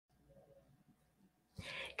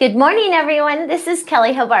Good morning, everyone. This is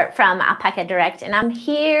Kelley Hobart from Alpaca Direct, and I'm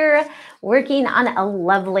here working on a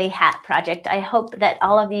lovely hat project. I hope that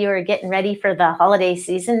all of you are getting ready for the holiday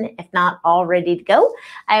season, if not all ready to go.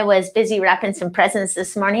 I was busy wrapping some presents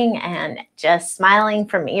this morning and just smiling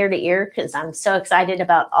from ear to ear because I'm so excited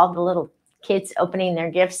about all the little kids opening their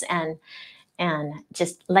gifts and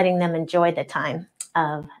just letting them enjoy the time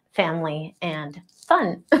of family and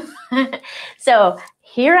fun. So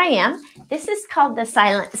here I am. This is called the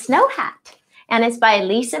Silent Snow Hat, and it's by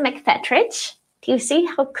Lisa McFetrich. Do you see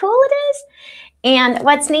how cool it is? And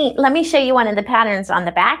what's neat, let me show you one of the patterns on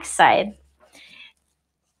the back side.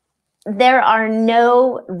 There are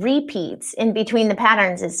no repeats in between the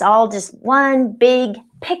patterns. It's all just one big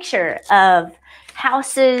picture of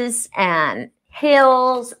houses and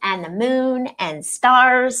hills and the moon and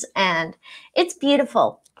stars, and it's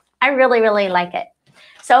beautiful. I really, really like it.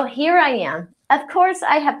 So here I am. Of course,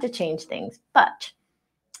 I have to change things, but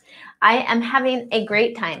I am having a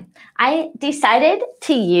great time. I decided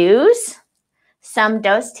to use some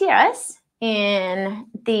Dos Tiaras in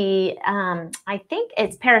the, I think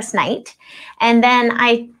it's Paris Night. And then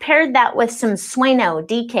I paired that with some Sueno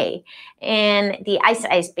DK in the Ice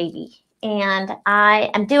Ice Baby. And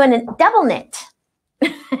I am doing a double knit.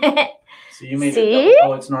 So you made it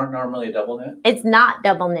double, it's not normally a double knit? It's not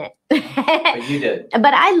double knit. But you did.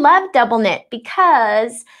 But I love double knit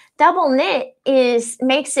because double knit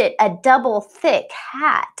makes it a double thick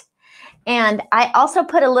hat. And I also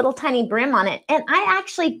put a little tiny brim on it. And I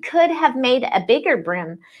actually could have made a bigger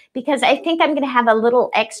brim because I think I'm going to have a little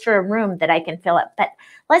extra room that I can fill up. But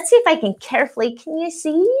let's see if I can carefully, can you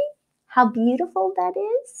see how beautiful that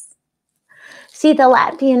is? See the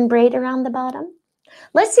Latvian braid around the bottom?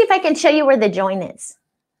 Let's see if I can show you where the join is.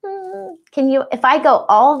 Can you, if I go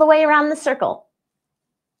all the way around the circle,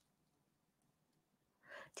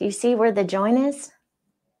 do you see where the join is?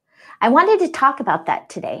 I wanted to talk about that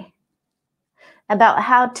today, about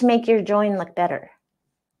how to make your join look better.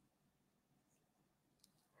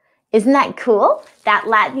 Isn't that cool? That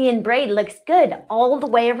Latvian braid looks good all the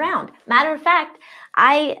way around. Matter of fact,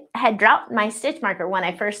 I had dropped my stitch marker when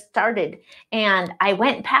I first started, and I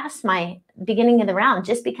went past my beginning of the round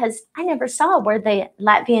just because I never saw where the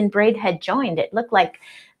Latvian braid had joined. It looked like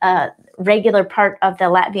a regular part of the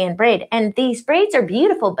Latvian braid. And these braids are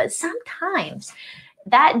beautiful, but sometimes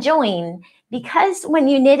that join, because when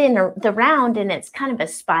you knit in the round and it's kind of a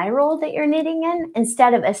spiral that you're knitting in,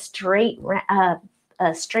 instead of a straight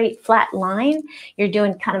flat line, you're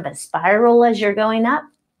doing kind of a spiral as you're going up.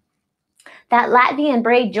 That Latvian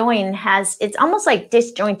braid join it's almost like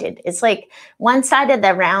disjointed. It's like one side of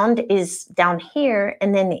the round is down here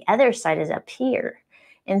and then the other side is up here.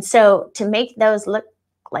 And so to make those look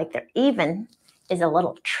like they're even is a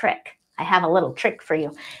little trick. I have a little trick for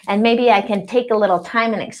you. And maybe I can take a little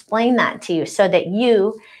time and explain that to you so that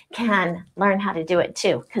you can learn how to do it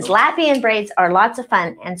too. Because Latvian braids are lots of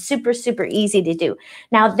fun and super, super easy to do.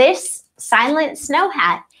 Now this Silent Snow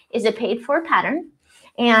Hat is a paid for pattern.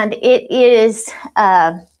 And it is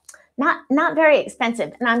not very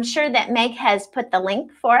expensive. And I'm sure that Meg has put the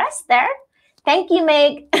link for us there. Thank you,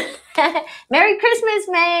 Meg. Merry Christmas,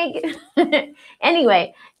 Meg.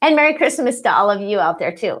 Anyway, and Merry Christmas to all of you out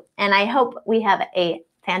there too. And I hope we have a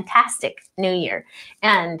fantastic new year.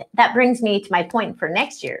 And that brings me to my point for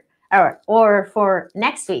next year. Or for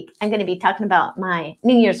next week. I'm going to be talking about my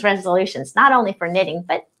New Year's resolutions, not only for knitting,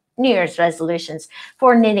 but New Year's resolutions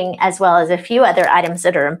for knitting, as well as a few other items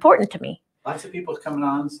that are important to me. Lots of people coming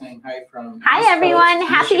on saying hi from Hi, everyone.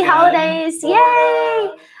 Happy holidays.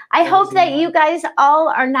 Yay. I hope that you guys all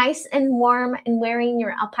are nice and warm and wearing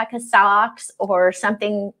your alpaca socks or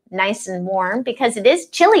something nice and warm because it is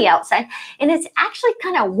chilly outside and it's actually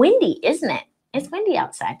kind of windy, isn't it? It's windy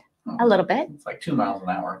outside. A little bit. It's like 2 miles an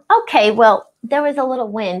hour. Okay, well, there was a little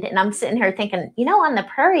wind, and I'm sitting here thinking, you know, on the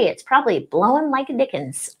prairie, it's probably blowing like a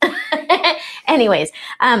dickens. Anyways,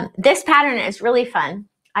 this pattern is really fun.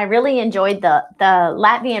 I really enjoyed the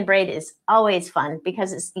Latvian braid is always fun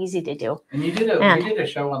because it's easy to do. And you did a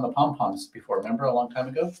show on the pom-poms before, remember, a long time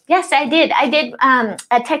ago? Yes, I did. I did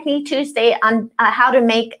a Technique Tuesday on how to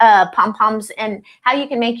make pom-poms and how you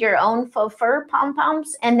can make your own faux fur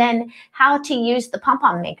pom-poms, and then how to use the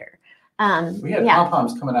pom-pom maker. We had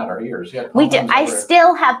pom-poms coming out our ears. We did. I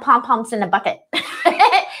still have pom-poms in a bucket.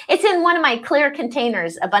 It's in one of my clear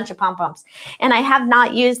containers, a bunch of pom-poms, and I have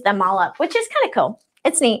not used them all up, which is kind of cool.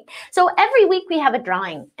 It's neat. So every week we have a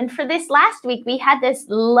drawing. And for this last week, we had this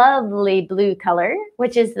lovely blue color,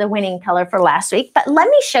 which is the winning color for last week. But let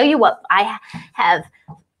me show you what I have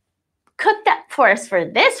cooked up for us for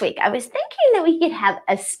this week. I was thinking that we could have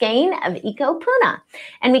a skein of Eco Puna,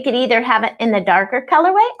 and we could either have it in the darker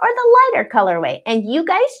colorway or the lighter colorway, and you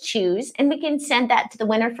guys choose, and we can send that to the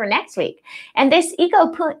winner for next week. And this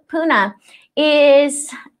Eco Puna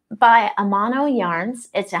is by Amano Yarns.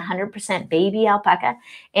 It's 100% baby alpaca,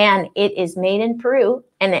 and it is made in Peru,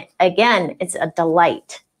 and again, it's a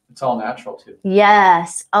delight. It's all natural too.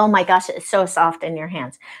 Yes. Oh my gosh, it's so soft in your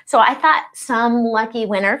hands. So I thought some lucky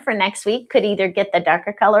winner for next week could either get the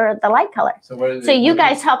darker color or the light color. So what do they, so you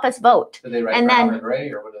guys help us vote. Do they write brown or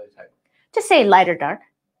gray, or what do they type? Just say light or dark.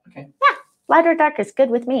 Okay. Yeah, light or dark is good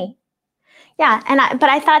with me. Yeah, but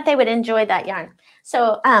I thought they would enjoy that yarn.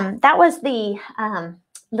 So that was the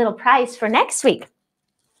little prize for next week.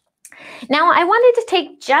 Now I wanted to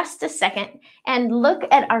take just a second and look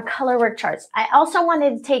at our color work charts. I also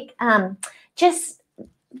wanted to take just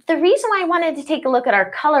the reason why I wanted to take a look at our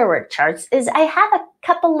color work charts is I have a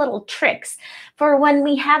couple little tricks for when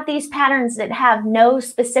we have these patterns that have no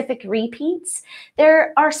specific repeats.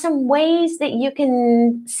 There are some ways that you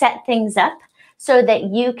can set things up so that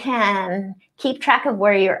you can keep track of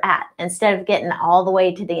where you're at instead of getting all the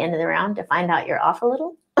way to the end of the round to find out you're off a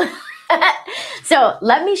little. So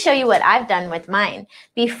let me show you what I've done with mine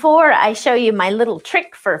before I show you my little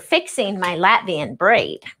trick for fixing my Latvian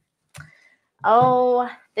braid. Oh,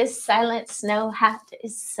 this silent snow hat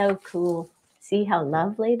is so cool. See how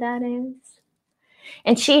lovely that is?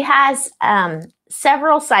 And she has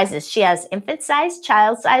several sizes. She has infant size,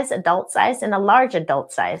 child size, adult size, and a large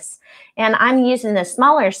adult size. And I'm using the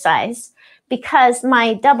smaller size because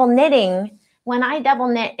my double knitting, when I double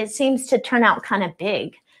knit, it seems to turn out kind of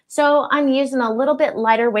big. So I'm using a little bit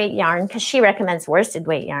lighter weight yarn because she recommends worsted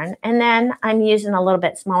weight yarn. And then I'm using a little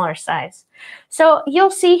bit smaller size. So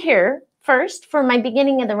you'll see here, first, for my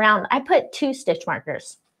beginning of the round, I put 2 stitch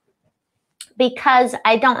markers because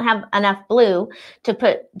I don't have enough blue to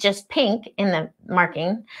put just pink in the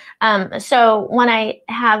marking. So when I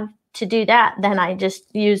have to do that, then I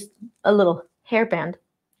just use a little hairband.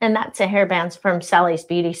 And that's a hairband from Sally's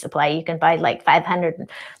Beauty Supply. You can buy like 500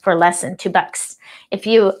 for less than $2. If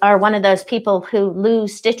you are one of those people who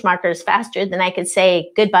lose stitch markers faster than I could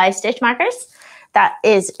say goodbye stitch markers, that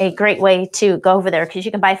is a great way to go over there because you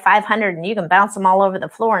can buy 500 and you can bounce them all over the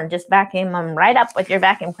floor and just vacuum them right up with your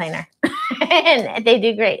vacuum cleaner. And they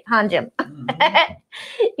do great, huh, Jim? Mm-hmm.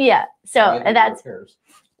 Yeah, so that's,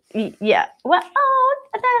 yeah. Well, oh,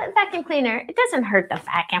 the vacuum cleaner, it doesn't hurt the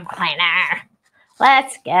vacuum cleaner.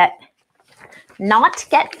 Let's not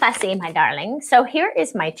get fussy, my darling. So here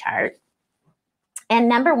is my chart. And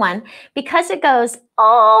number 1, because it goes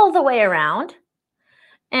all the way around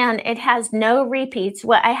and it has no repeats,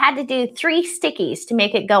 well, I had to do 3 stickies to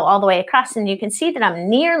make it go all the way across. And you can see that I'm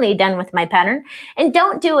nearly done with my pattern. And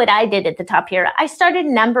don't do what I did at the top here. I started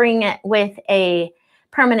numbering it with a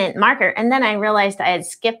permanent marker. And then I realized I had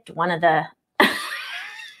skipped one of the,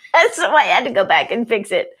 so I had to go back and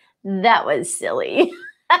fix it. That was silly.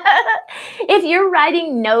 If you're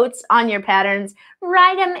writing notes on your patterns,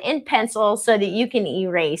 write them in pencil so that you can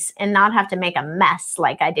erase and not have to make a mess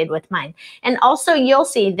like I did with mine. And also you'll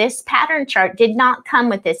see this pattern chart did not come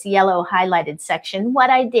with this yellow highlighted section.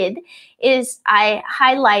 What I did is I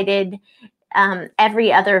highlighted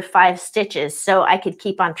every other 5 stitches so I could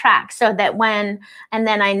keep on track so that and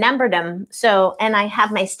then I numbered them. So, and I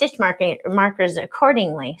have my stitch markers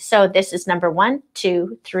accordingly. So this is number 1,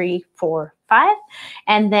 2, 3, 4, 5.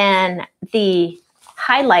 And then the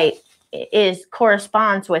highlight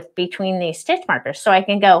corresponds with between these stitch markers. So I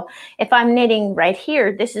can go, if I'm knitting right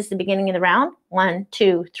here, this is the beginning of the round, 1,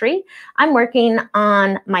 2, 3. I'm working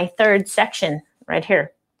on my 3rd section right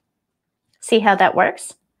here. See how that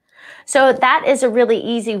works? So that is a really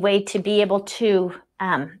easy way to be able to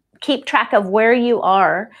keep track of where you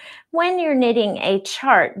are when you're knitting a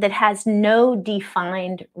chart that has no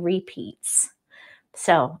defined repeats.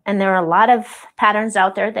 So, and there are a lot of patterns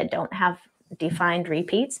out there that don't have defined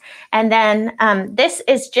repeats. And then this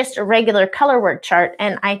is just a regular color work chart.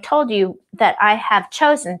 And I told you that I have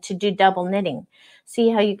chosen to do double knitting. See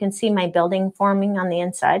how you can see my building forming on the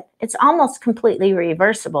inside? It's almost completely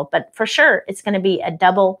reversible, but for sure it's going to be a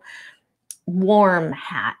double warm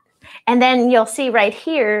hat. And then you'll see right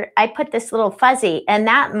here, I put this little fuzzy and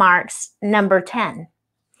that marks number 10.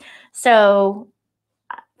 So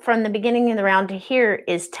from the beginning of the round to here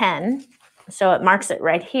is 10. So it marks it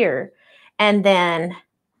right here. And then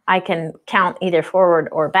I can count either forward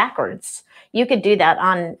or backwards. You could do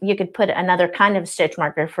that you could put another kind of stitch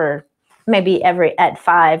marker for maybe at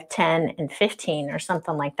 5, 10, and 15 or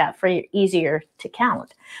something like that for easier to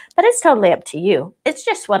count. But it's totally up to you. It's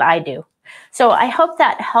just what I do. So I hope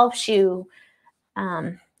that helps you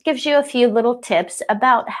gives you a few little tips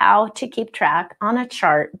about how to keep track on a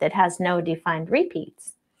chart that has no defined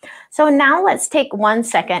repeats. So now let's take 1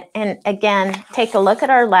 second and again, take a look at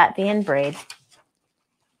our Latvian braid.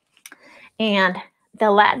 And the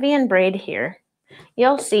Latvian braid here,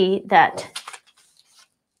 you'll see that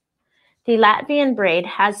the Latvian braid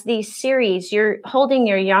has these series. You're holding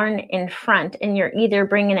your yarn in front and you're either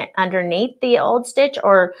bringing it underneath the old stitch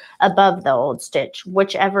or above the old stitch,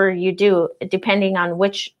 whichever you do, depending on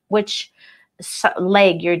which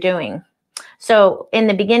leg you're doing. So in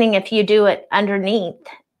the beginning, if you do it underneath,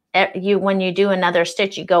 when you do another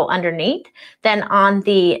stitch, you go underneath. Then on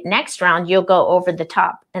the next round, you'll go over the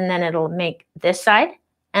top, and then it'll make this side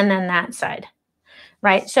and then that side,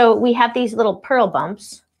 right? So we have these little purl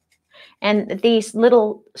bumps, and these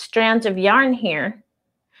little strands of yarn here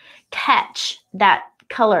catch that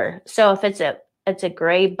color. So if it's a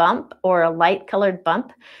gray bump or a light colored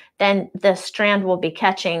bump, then the strand will be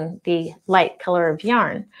catching the light color of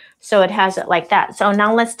yarn. So it has it like that. So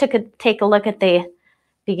now let's take a look at the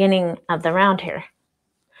beginning of the round here.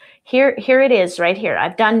 Here it is right here.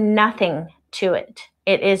 I've done nothing to it.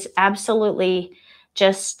 It is absolutely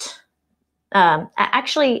just,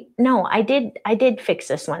 actually, no, I did fix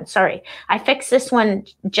this one. Sorry. I fixed this one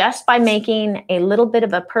just by making a little bit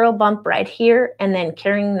of a purl bump right here and then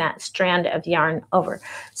carrying that strand of yarn over.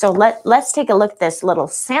 So let's take a look at this little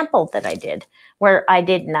sample that I did where I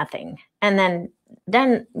did nothing. And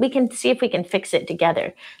then we can see if we can fix it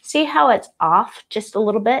together. See how it's off just a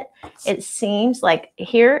little bit? It seems like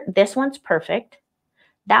here, this one's perfect.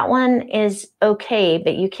 That one is okay,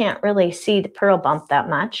 but you can't really see the purl bump that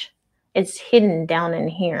much. It's hidden down in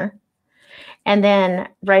here. And then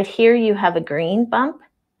right here, you have a green bump.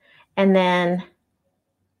 And then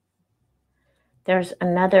there's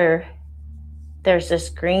this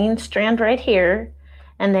green strand right here.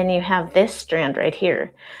 And then you have this strand right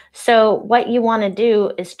here. So what you want to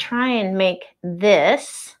do is try and make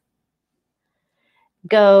this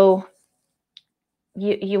go,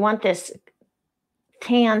 you want this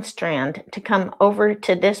tan strand to come over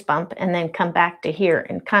to this bump and then come back to here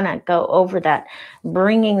and kind of go over that,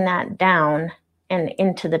 bringing that down and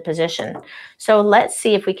into the position. So let's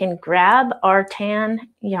see if we can grab our tan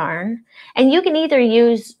yarn, and you can either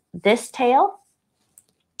use this tail,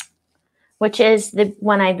 which is the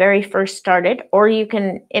one I very first started, or you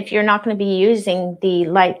can, if you're not going to be using the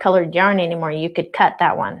light colored yarn anymore, you could cut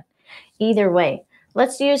that one. Either way,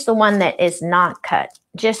 let's use the one that is not cut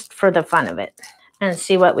just for the fun of it and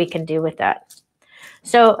see what we can do with that.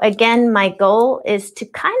 So again, my goal is to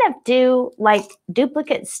kind of do like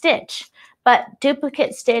duplicate stitch, but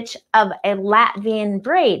duplicate stitch of a Latvian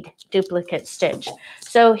braid duplicate stitch.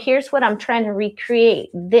 So here's what I'm trying to recreate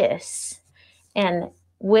this, and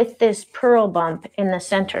with this purl bump in the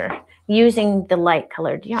center using the light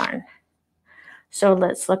colored yarn. So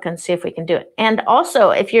let's look and see if we can do it. And also,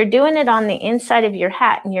 if you're doing it on the inside of your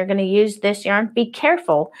hat and you're going to use this yarn, be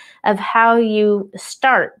careful of how you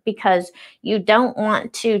start, because you don't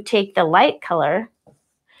want to take the light color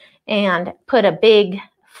and put a big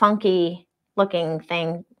funky looking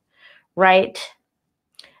thing right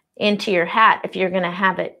into your hat if you're going to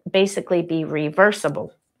have it basically be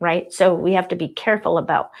reversible, right? So we have to be careful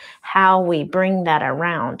about how we bring that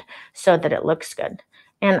around so that it looks good.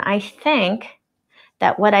 And I think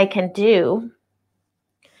that what I can do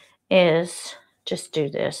is just do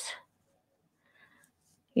this.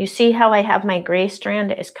 You see how I have my gray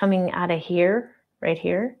strand is coming out of here, right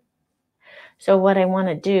here? So what I want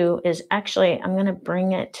to do is actually, I'm going to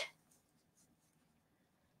bring it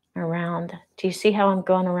around. Do you see how I'm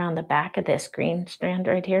going around the back of this green strand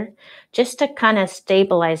right here? Just to kind of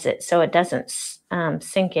stabilize it so it doesn't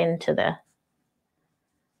sink into the,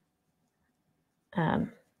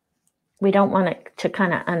 we don't want it to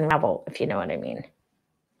kind of unravel, if you know what I mean.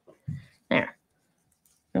 There.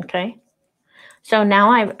 Okay. So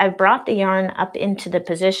now I've brought the yarn up into the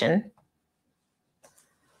position.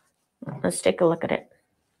 Let's take a look at it.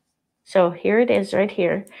 So here it is right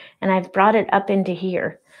here, and I've brought it up into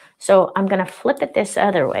here. So I'm going to flip it this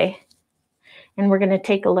other way, and we're going to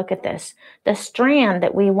take a look at this. The strand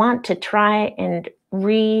that we want to try and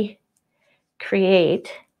recreate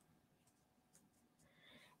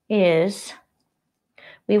is,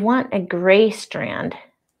 we want a gray strand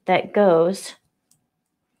that goes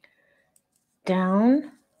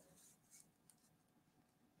down.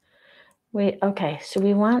 Okay, so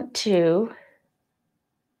we want to,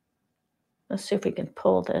 let's see if we can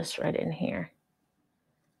pull this right in here.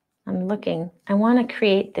 I'm looking, I want to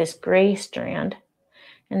create this gray strand,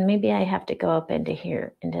 and maybe I have to go up into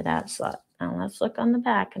here, into that slot. Now let's look on the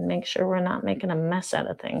back and make sure we're not making a mess out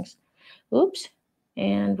of things. Oops,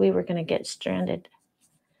 and we were going to get stranded.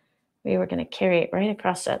 We were going to carry it right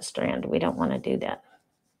across that strand. We don't want to do that.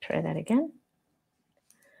 Try that again.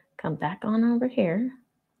 Come back on over here.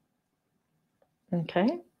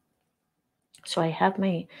 Okay. So I have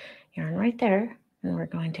my yarn right there, and we're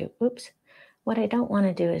going to, oops. What I don't want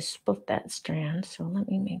to do is split that strand, so let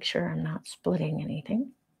me make sure I'm not splitting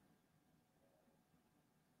anything.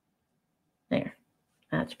 There,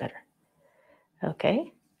 that's better.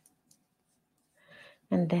 Okay.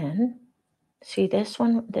 And then, see this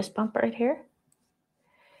one, this bump right here?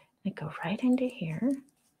 I go right into here.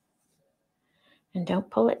 And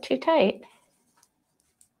don't pull it too tight.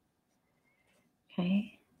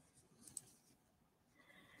 Okay.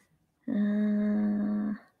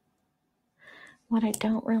 What I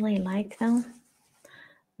don't really like though,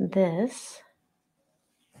 this.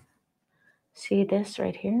 See this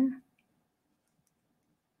right here?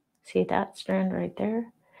 See that strand right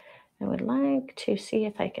there? I would like to see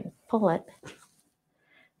if I can pull it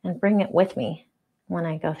and bring it with me when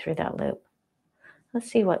I go through that loop.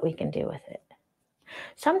 Let's see what we can do with it.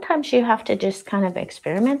 Sometimes you have to just kind of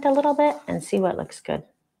experiment a little bit and see what looks good.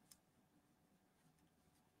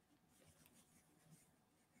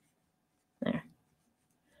 There.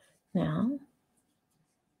 Now,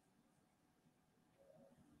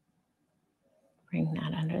 bring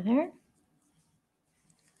that under there.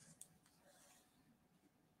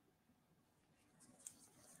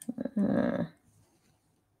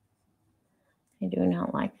 I do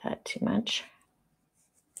not like that too much.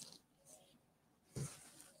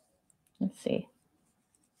 Let's see.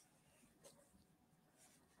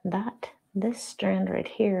 This strand right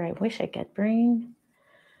here, I wish I could bring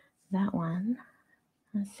that one.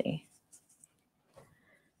 Let's see.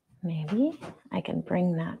 Maybe I can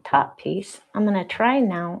bring that top piece. I'm going to try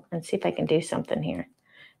now and see if I can do something here.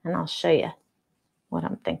 And I'll show you what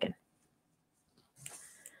I'm thinking.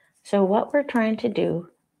 So what we're trying to do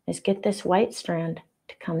is get this white strand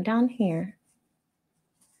to come down here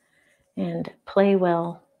and play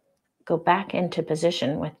well, go back into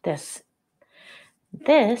position with this.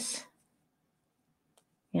 This,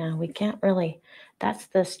 yeah, we can't really, that's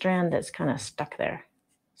the strand that's kind of stuck there.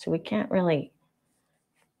 So we can't really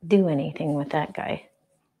do anything with that guy.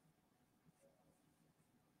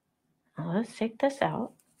 Now let's take this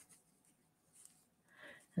out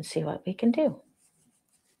and see what we can do.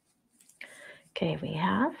 Okay, we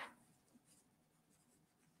have,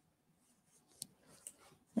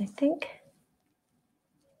 I think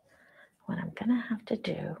what I'm gonna have to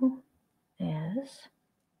do is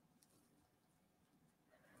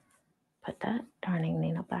put that darning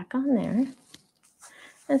needle back on there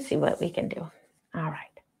and see what we can do. All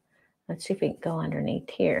right, let's see if we can go underneath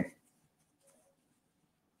here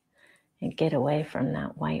and get away from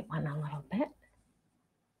that white one a little bit.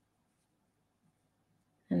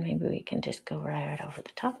 And maybe we can just go right over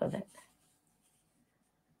the top of it.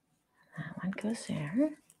 That one goes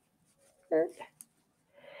there.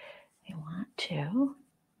 We want to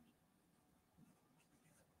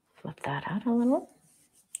flip that out a little.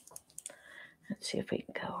 Let's see if we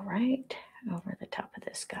can go right over the top of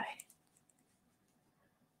this guy.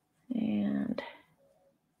 And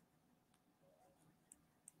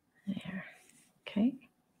there, okay.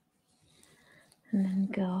 And then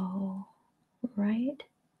go right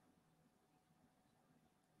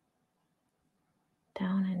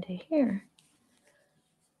down into here,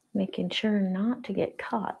 making sure not to get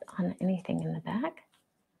caught on anything in the back.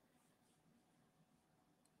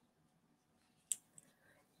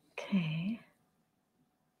 Okay.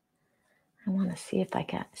 I want to see if I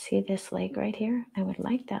can see this leg right here. I would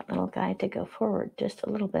like that little guy to go forward just a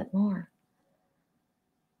little bit more.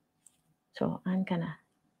 So I'm going to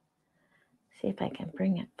see if I can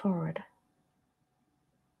bring it forward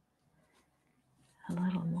a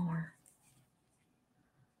little more.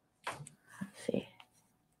 Let's see.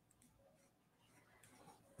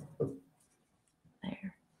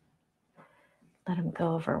 There. Let him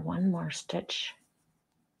go over one more stitch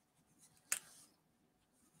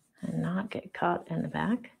and not get caught in the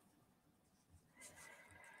back.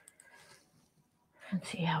 And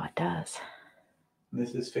see how it does.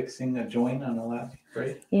 This is fixing a joint on a Latvian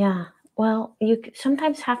braid? Yeah. Well, you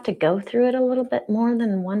sometimes have to go through it a little bit more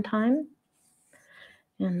than one time.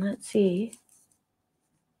 And let's see.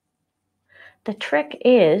 The trick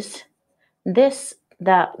is this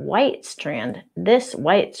white strand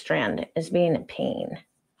is being a pain.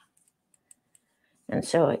 And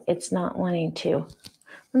so it's not wanting to.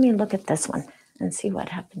 Let me look at this one and see what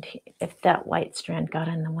happened if that white strand got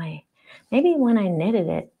in the way. Maybe when I knitted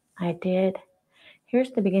it, I did.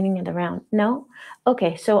 Here's the beginning of the round. No?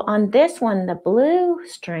 Okay, so on this one, the blue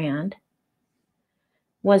strand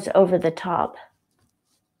was over the top.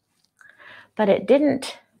 But it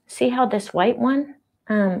didn't. See how this white one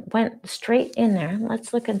went straight in there?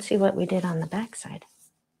 Let's look and see what we did on the back side.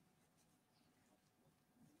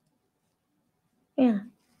 Yeah.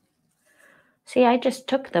 See, I just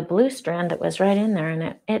took the blue strand that was right in there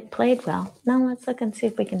and it played well. Now let's look and see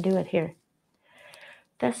if we can do it here.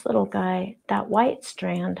 This little guy, that white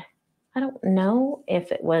strand, I don't know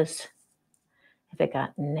if it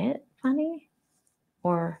got knit funny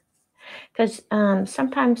or, because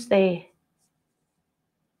sometimes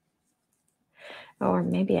or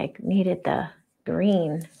maybe I needed the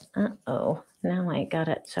green. Uh-oh, now I got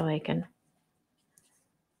it so I can,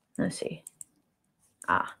 let's see.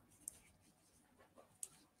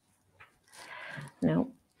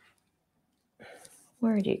 Nope.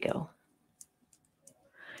 Where'd you go?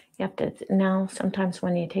 You have to, now sometimes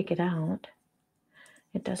when you take it out,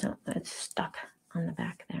 it's stuck on the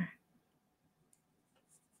back there.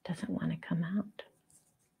 Doesn't want to come out.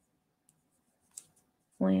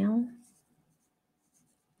 Well,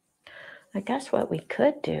 I guess what we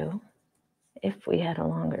could do, if we had a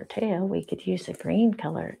longer tail, we could use a green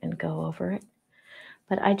color and go over it.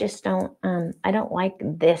 But I just don't, I don't like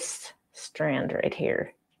this strand right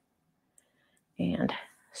here. And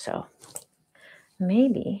so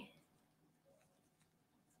maybe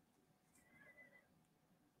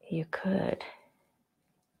you could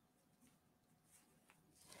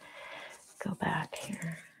go back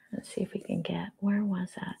here and see if we can get, where was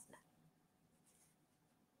that?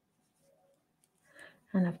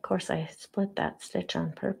 And of course I split that stitch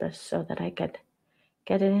on purpose so that I could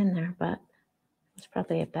get it in there, but it was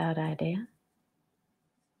probably a bad idea.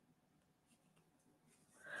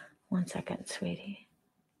 1 second, sweetie.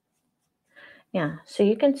 Yeah, so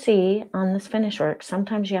you can see on this finish work,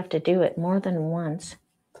 sometimes you have to do it more than once.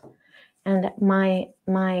 And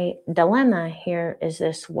my dilemma here is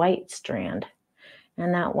this white strand.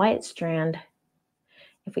 And that white strand,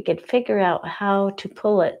 if we could figure out how to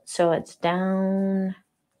pull it so it's down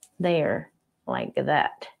there like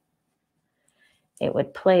that, it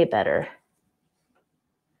would play better.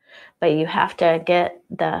 But you have to get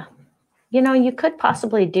the, you know, you could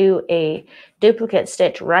possibly do a duplicate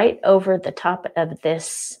stitch right over the top of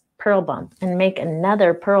this purl bump and make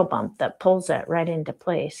another purl bump that pulls that right into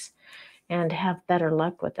place and have better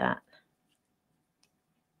luck with that.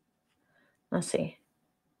 Let's see.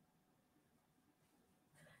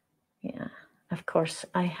 Yeah, of course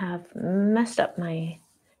I have messed up my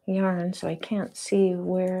yarn so I can't see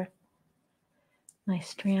where my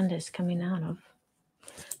strand is coming out of.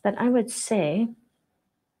 But I would say,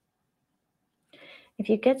 if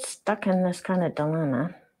you get stuck in this kind of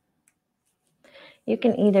dilemma, you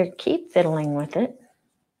can either keep fiddling with it,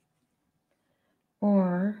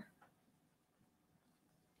 or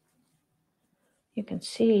you can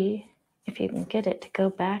see if you can get it to go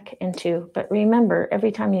back into, but remember,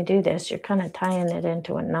 every time you do this, you're kind of tying it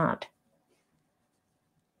into a knot.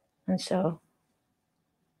 And so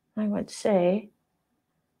I would say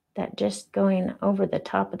that just going over the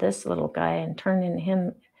top of this little guy and turning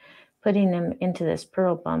him, putting him into this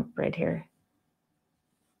purl bump right here,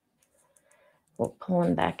 will pull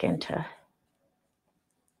him back into,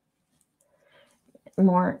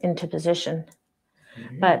 more into position.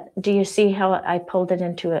 Mm-hmm. But do you see how I pulled it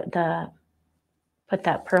into it, put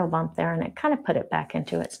that purl bump there, and it kind of put it back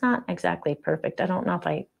into it. It's not exactly perfect. I don't know if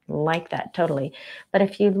I like that totally. But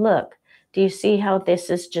if you look, do you see how this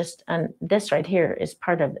is just, this right here is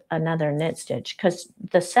part of another knit stitch? Because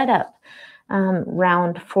the setup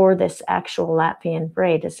round for this actual Latvian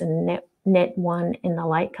braid is a knit one in the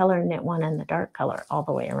light color, knit one in the dark color, all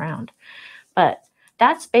the way around. But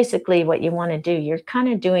that's basically what you want to do. You're kind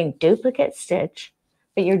of doing duplicate stitch,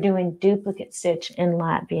 but you're doing duplicate stitch in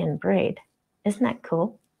Latvian braid. Isn't that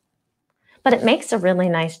cool? But it makes a really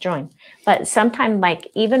nice join. But sometimes,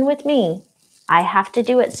 like even with me, I have to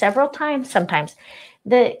do it several times sometimes.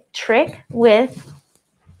 The trick with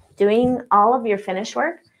doing all of your finish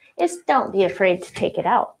work is don't be afraid to take it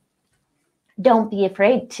out. Don't be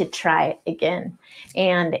afraid to try again.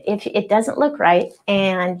 And if it doesn't look right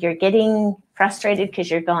and you're getting frustrated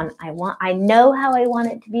because you're going, I know how I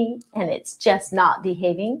want it to be, and it's just not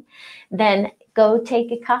behaving, then go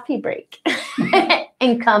take a coffee break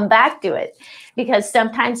and come back to it. Because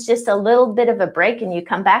sometimes just a little bit of a break and you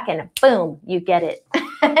come back and boom, you get it.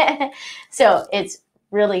 So it's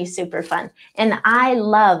really super fun. And I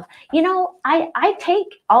love, you know, I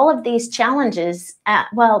take all of these challenges,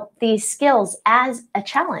 these skills as a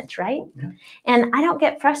challenge, right? Yeah. And I don't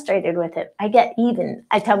get frustrated with it. I get even.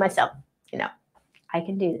 I tell myself, you know, I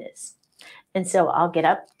can do this. And so I'll get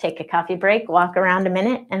up, take a coffee break, walk around a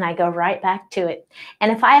minute, and I go right back to it.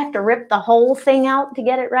 And if I have to rip the whole thing out to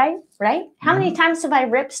get it right? How many times have I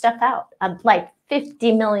ripped stuff out? Like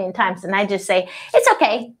 50 million times. And I just say, it's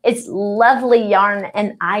okay. It's lovely yarn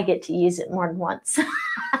and I get to use it more than once.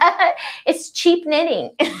 It's cheap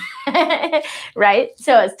knitting, right?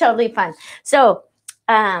 So it's totally fun. So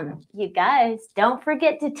you guys, don't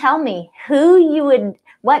forget to tell me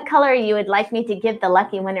what color you would like me to give the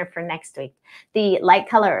lucky winner for next week, the light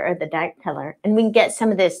color or the dark color. And we can get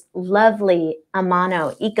some of this lovely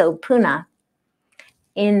Amano Eco Puna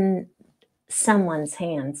in someone's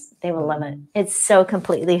hands. They will love it. It's so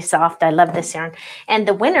completely soft. I love this yarn. And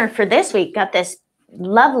the winner for this week got this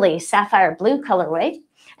lovely sapphire blue colorway.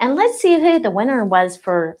 And let's see who the winner was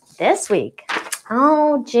for this week.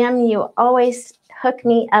 Oh, Jim, you always hook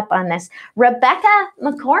me up on this. Rebecca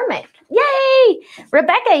McCormick. Yay!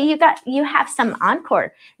 Rebecca, you have some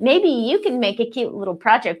encore. Maybe you can make a cute little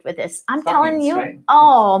project with this. I'm telling you. Right?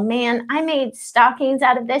 Oh man, I made stockings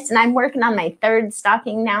out of this and I'm working on my 3rd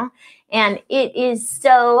stocking now. And it is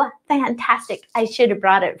so fantastic. I should have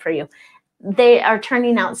brought it for you. They are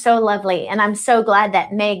turning out so lovely. And I'm so glad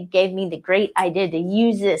that Meg gave me the great idea to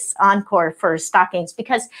use this encore for stockings,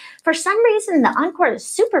 because for some reason the encore is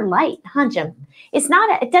super light, huh, Jim?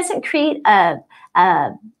 It doesn't create a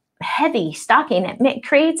heavy stocking. It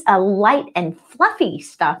creates a light and fluffy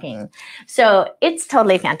stocking. So it's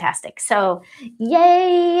totally fantastic. So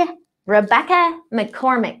yay, Rebecca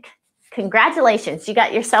McCormick. Congratulations. You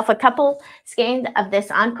got yourself a couple skeins of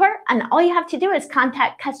this encore, and all you have to do is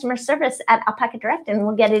contact customer service at Alpaca Direct and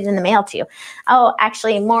we'll get it in the mail to you. Oh,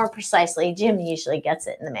 actually, more precisely, Jim usually gets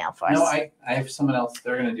it in the mail for us. No, I have someone else.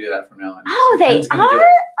 They're going to do that from now on. Oh, they are?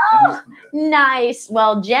 Oh, nice.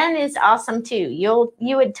 Well, Jen is awesome too.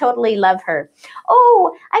 You would totally love her.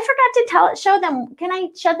 Oh, I forgot to show them. Can I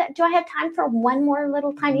show that? Do I have time for one more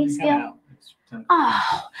little tiny skill?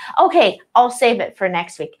 Oh, okay. I'll save it for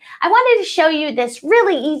next week. I wanted to show you this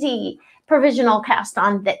really easy provisional cast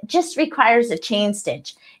on that just requires a chain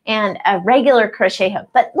stitch and a regular crochet hook,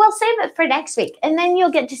 but we'll save it for next week. And then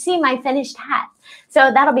you'll get to see my finished hat. So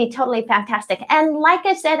that'll be totally fantastic. And like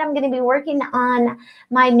I said, I'm going to be working on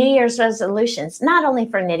my New Year's resolutions, not only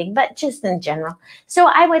for knitting, but just in general. So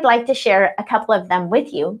I would like to share a couple of them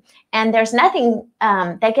with you. And there's nothing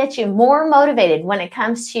that gets you more motivated when it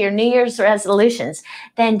comes to your New Year's resolutions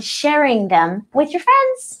than sharing them with your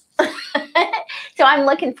friends. So I'm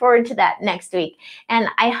looking forward to that next week. And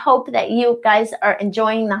I hope that you guys are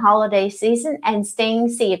enjoying the holiday season and staying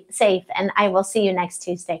safe. And I will see you next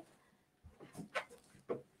Tuesday.